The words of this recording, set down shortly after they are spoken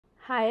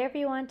Hi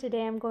everyone,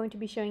 today I'm going to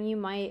be showing you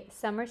my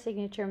summer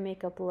signature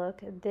makeup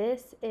look.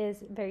 This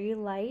is very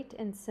light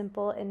and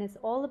simple and it's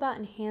all about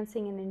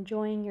enhancing and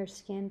enjoying your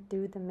skin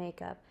through the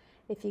makeup.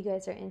 If you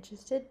guys are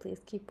interested,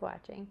 please keep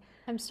watching.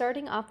 I'm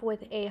starting off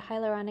with a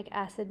hyaluronic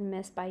acid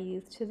mist by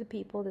Youth to the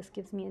People. This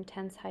gives me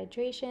intense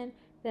hydration.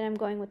 Then I'm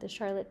going with the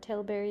Charlotte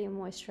Tilbury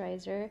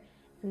moisturizer.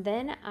 And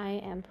then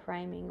I am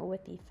priming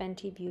with the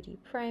Fenty Beauty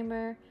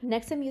Primer.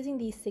 Next, I'm using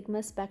the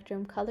Sigma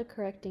Spectrum Color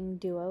Correcting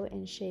Duo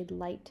in shade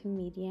light to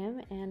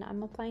medium, and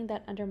I'm applying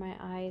that under my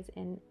eyes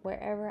and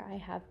wherever I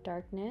have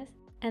darkness.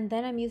 And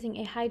then I'm using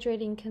a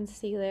hydrating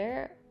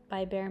concealer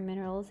by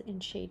BareMinerals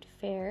in shade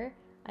Fair.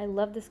 I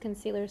love this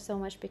concealer so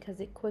much because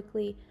it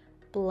quickly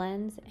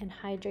blends and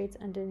hydrates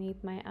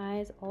underneath my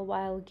eyes, all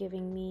while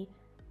giving me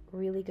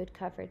really good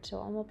coverage. So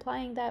I'm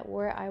applying that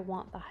where I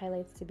want the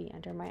highlights to be,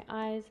 under my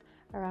eyes,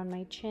 around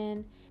my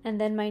chin. And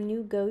then my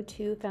new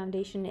go-to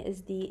foundation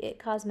is the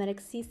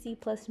Cosmetics CC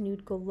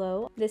Nude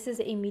Glow. This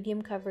is a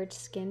medium coverage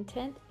skin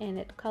tint and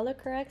it color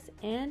corrects,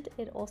 and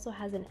it also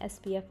has an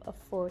SPF of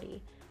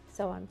 40.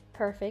 So I'm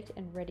perfect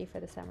and ready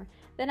for the summer.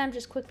 Then I'm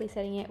just quickly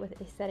setting it with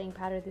a setting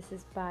powder. This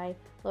is by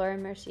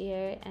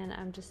Mercier, and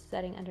I'm just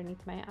setting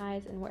underneath my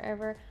eyes and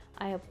wherever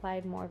I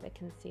applied more of a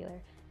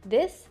concealer.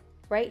 This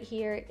right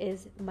here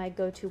is my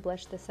go-to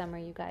blush this summer,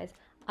 you guys.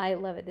 I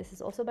love it. This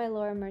is also by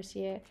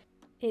Mercier.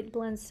 It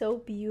blends so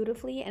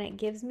beautifully and it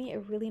gives me a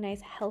really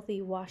nice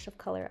healthy wash of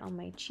color on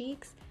my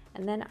cheeks.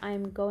 And then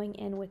I'm going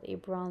in with a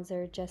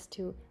bronzer just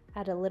to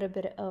add a little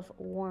bit of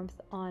warmth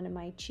on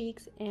my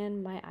cheeks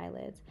and my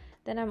eyelids.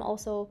 Then I'm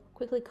also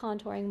quickly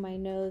contouring my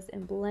nose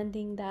and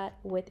blending that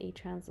with a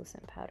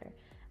translucent powder.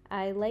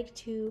 I like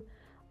to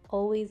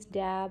always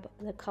dab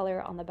the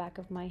color on the back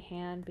of my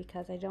hand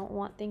because I don't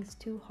want things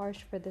too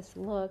harsh for this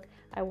look.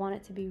 I want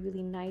it to be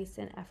really nice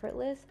and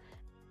effortless.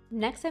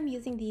 Next, I'm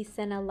using the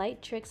Senna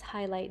Light Tricks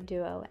Highlight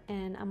Duo,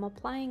 and I'm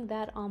applying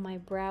that on my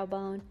brow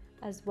bone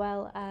as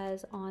well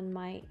as on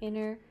my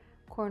inner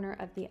corner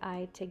of the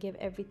eye to give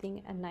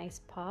everything a nice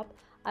pop.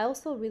 I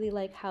also really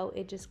like how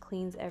it just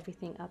cleans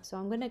everything up, so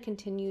I'm going to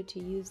continue to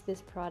use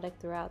this product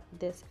throughout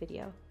this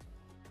video.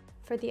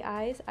 For the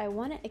eyes, I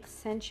want to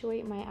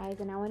accentuate my eyes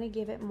and I want to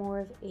give it more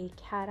of a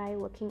cat eye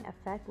looking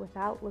effect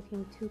without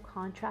looking too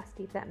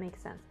contrasty, if that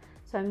makes sense.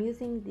 So I'm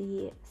using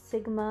the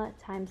Sigma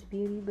x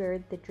Beauty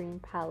Bird The Dream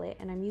palette,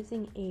 and I'm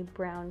using a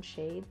brown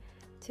shade.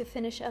 To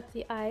finish up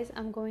the eyes,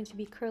 I'm going to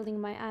be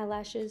curling my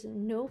eyelashes,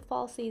 no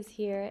falsies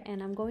here,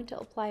 and I'm going to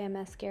apply a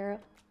mascara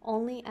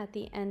only at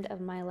the end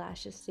of my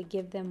lashes to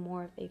give them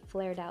more of a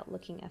flared out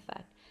looking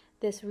effect.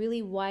 This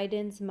really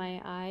widens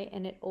my eye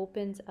and it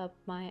opens up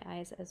my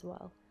eyes as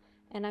well.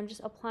 And I'm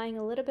just applying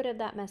a little bit of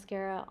that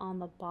mascara on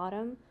the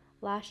bottom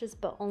lashes,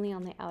 but only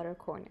on the outer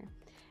corner.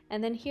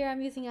 And then here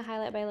I'm using a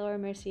highlight by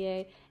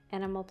Mercier,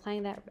 and I'm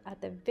applying that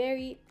at the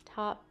very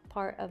top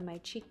part of my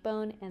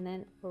cheekbone and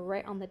then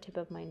right on the tip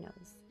of my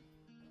nose.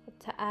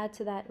 To add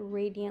to that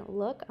radiant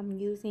look, I'm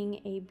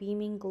using a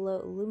Beaming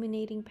Glow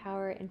Illuminating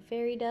Power in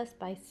Fairy Dust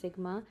by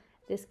Sigma.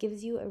 This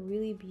gives you a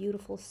really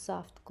beautiful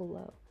soft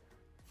glow.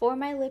 For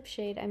my lip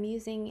shade, I'm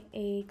using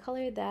a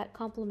color that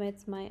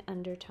complements my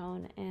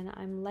undertone, and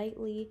I'm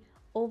lightly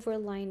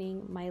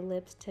overlining my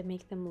lips to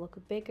make them look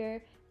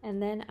bigger,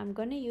 and then I'm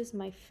going to use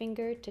my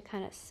finger to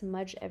kind of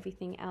smudge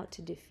everything out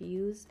to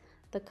diffuse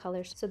the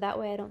color so that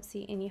way I don't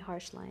see any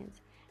harsh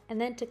lines. And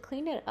then to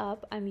clean it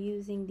up, I'm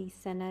using the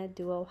Senna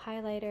Duo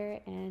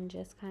highlighter and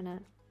just kind of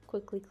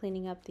quickly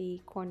cleaning up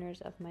the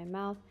corners of my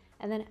mouth,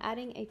 and then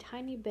adding a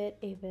tiny bit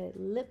of a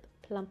lip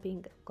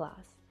plumping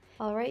gloss.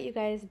 Alright you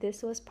guys,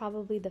 this was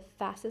probably the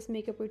fastest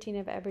makeup routine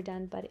I've ever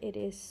done, but it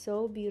is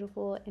so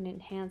beautiful and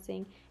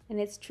enhancing, and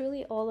it's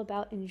truly all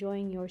about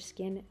enjoying your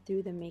skin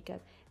through the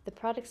makeup. The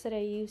products that I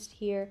used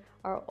here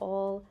are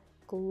all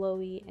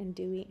glowy and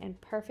dewy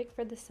and perfect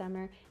for the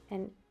summer,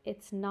 and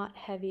it's not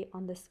heavy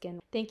on the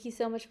skin. Thank you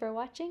so much for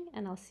watching,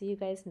 and I'll see you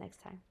guys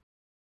next time.